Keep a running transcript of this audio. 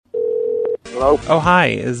Hello? Oh, hi.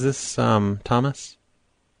 Is this Thomas?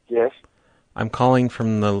 Yes. I'm calling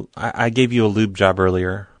from the... I gave you a lube job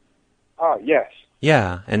earlier. Oh, yes.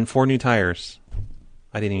 Yeah, and 4 new tires.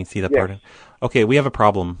 I didn't even see that Yes. part. Okay, we have a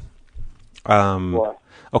problem. What?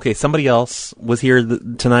 Okay, somebody else was here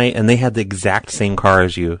tonight, and they had the exact same car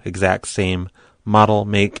as you. Exact same model,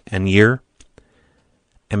 make, and year.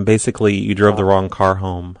 And basically, you drove the wrong car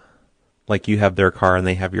home. Like, you have their car, and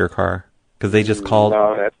they have your car. Because they just called...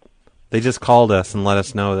 No, They just called us and let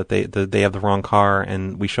us know that they have the wrong car,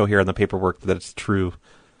 and we show here on the paperwork that it's true.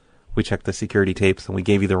 We checked the security tapes, and we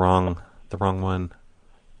gave you the wrong one.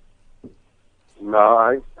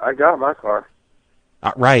 no, I got my car.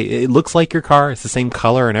 Right. It looks like your car. It's the same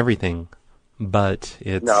color and everything, but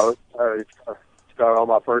it's... No, it's got all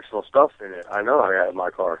my personal stuff in it. I know I got my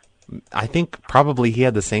car. I think probably he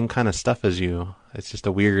had the same kind of stuff as you. It's just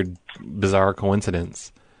a weird, bizarre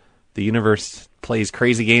coincidence. The universe plays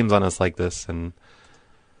crazy games on us like this, and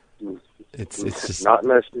it's just... Not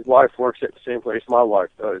unless his wife works at the same place my wife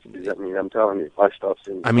does. I mean, I'm telling you, my stuff's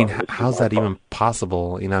in... I mean, how's that even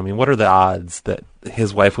possible? You know, I mean, what are the odds that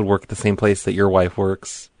his wife would work at the same place that your wife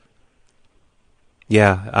works?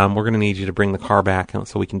 Yeah, we're going to need you to bring the car back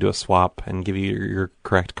so we can do a swap and give you your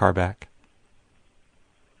correct car back.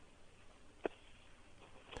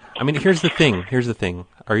 I mean, here's the thing.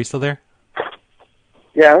 Are you still there?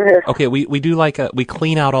 Yeah, I'm here. Okay, we do we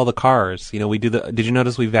clean out all the cars. You know, we do did you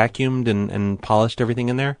notice we vacuumed and polished everything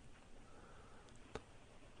in there?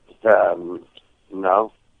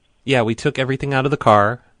 No. Yeah, we took everything out of the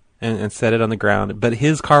car and set it on the ground. But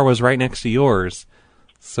his car was right next to yours.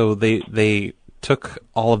 So they took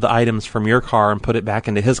all of the items from your car and put it back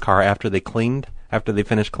into his car after they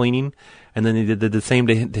finished cleaning. And then they did the same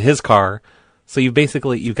to his car. So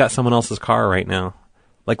you've got someone else's car right now.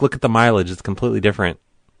 Like, look at the mileage. It's completely different.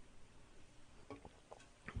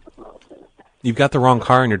 You've got the wrong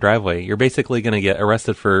car in your driveway. You're basically going to get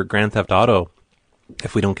arrested for Grand Theft Auto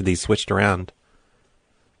if we don't get these switched around.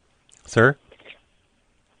 Sir?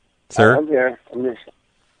 Sir? I'm here.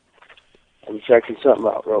 I'm checking something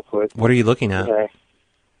out real quick. What are you looking at? Okay.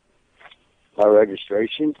 My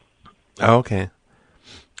registration. Oh, okay.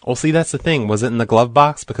 Well, see, that's the thing. Was it in the glove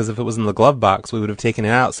box? Because if it was in the glove box, we would have taken it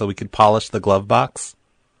out so we could polish the glove box.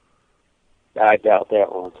 I doubt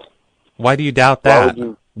that one. Why do you doubt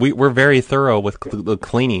that? We're very thorough with the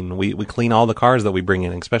cleaning. We clean all the cars that we bring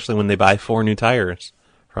in, especially when they buy 4 new tires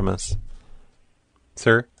from us.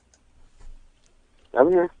 Sir?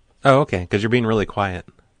 I'm here. Oh, okay, because you're being really quiet.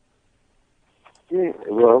 Yeah,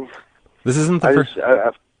 well... This isn't the first...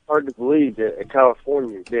 It's hard to believe that a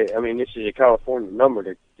California... I mean, this is a California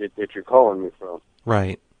number that you're calling me from.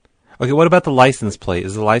 Right. Okay, what about the license plate?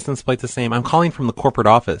 Is the license plate the same? I'm calling from the corporate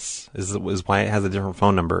office, is why it has a different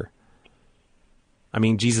phone number. I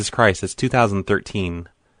mean, Jesus Christ, it's 2013.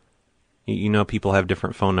 You know people have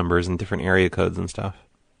different phone numbers and different area codes and stuff.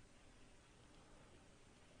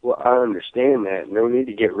 Well, I understand that. No need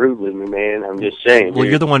to get rude with me, man. I'm just saying. Well,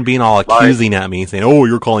 you're the one being all accusing at me, saying, oh,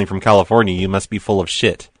 you're calling from California. You must be full of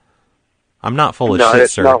shit. I'm not full of shit,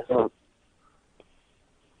 sir. No.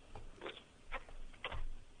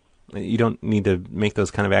 You don't need to make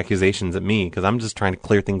those kind of accusations at me, because I'm just trying to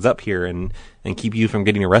clear things up here and keep you from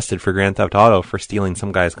getting arrested for Grand Theft Auto for stealing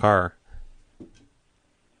some guy's car.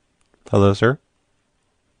 Hello, sir?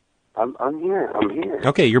 I'm here.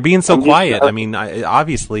 Okay, you're being so quiet. I mean,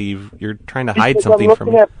 obviously, you're trying to hide something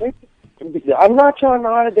from me. I'm not trying to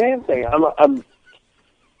hide a damn thing. I'm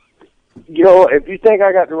you know, if you think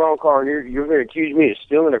I got the wrong car and you're going to accuse me of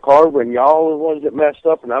stealing a car when y'all are the ones that messed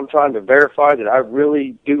up and I'm trying to verify that I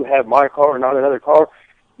really do have my car and not another car,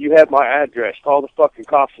 you have my address. Call the fucking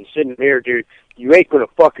cops and send them here, dude. You ain't going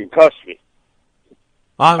to fucking cuss me.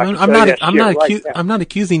 I'm not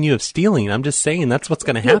accusing you of stealing. I'm just saying that's what's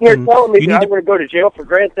going to happen. You're telling me that I'm going to go to jail for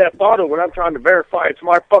Grand Theft Auto when I'm trying to verify it's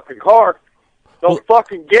my fucking car. Don't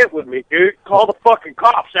fucking get with me, dude. Call the fucking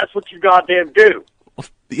cops. That's what you goddamn do.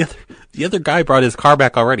 The other guy brought his car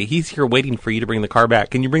back already. He's here waiting for you to bring the car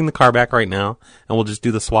back. Can you bring the car back right now? And we'll just do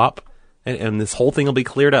the swap, and this whole thing will be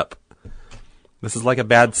cleared up. This is like a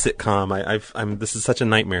bad sitcom. This is such a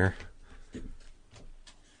nightmare.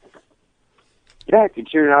 Yeah,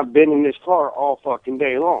 considering I've been in this car all fucking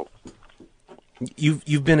day long.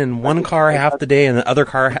 You've been in one car half the day and the other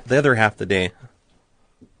car the other half the day.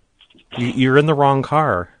 You're in the wrong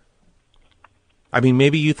car. I mean,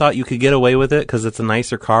 maybe you thought you could get away with it because it's a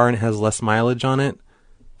nicer car and it has less mileage on it,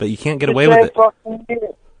 but you can't get away with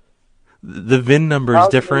it. The VIN number is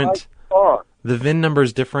different. The VIN number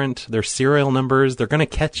is different. Their serial numbers, they're going to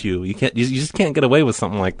catch you. You just can't get away with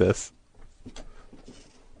something like this.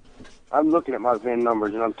 I'm looking at my VIN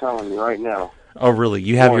numbers, and I'm telling you right now. Oh, really?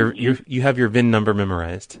 You have you have your VIN number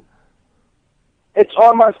memorized? It's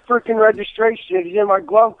on my freaking registration. It's in my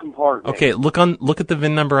glove compartment. Okay, look at the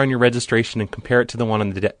VIN number on your registration and compare it to the one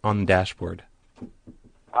on the dashboard.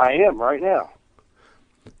 I am right now.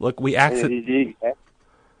 Look, we It is the exact.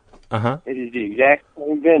 Uh-huh. It is the exact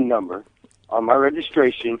same VIN number on my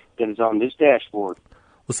registration that is on this dashboard.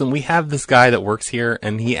 Listen, we have this guy that works here,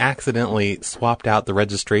 and he accidentally swapped out the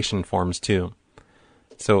registration forms too.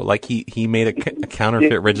 So, like, he made a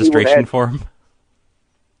counterfeit registration form.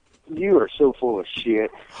 You are so full of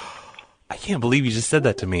shit. I can't believe you just said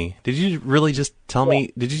that to me. Did you really just tell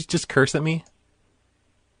me? Did you just curse at me?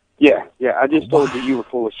 Yeah. I just told you were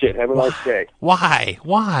full of shit. Have a nice day. Why?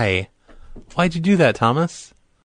 Why'd you do that, Thomas?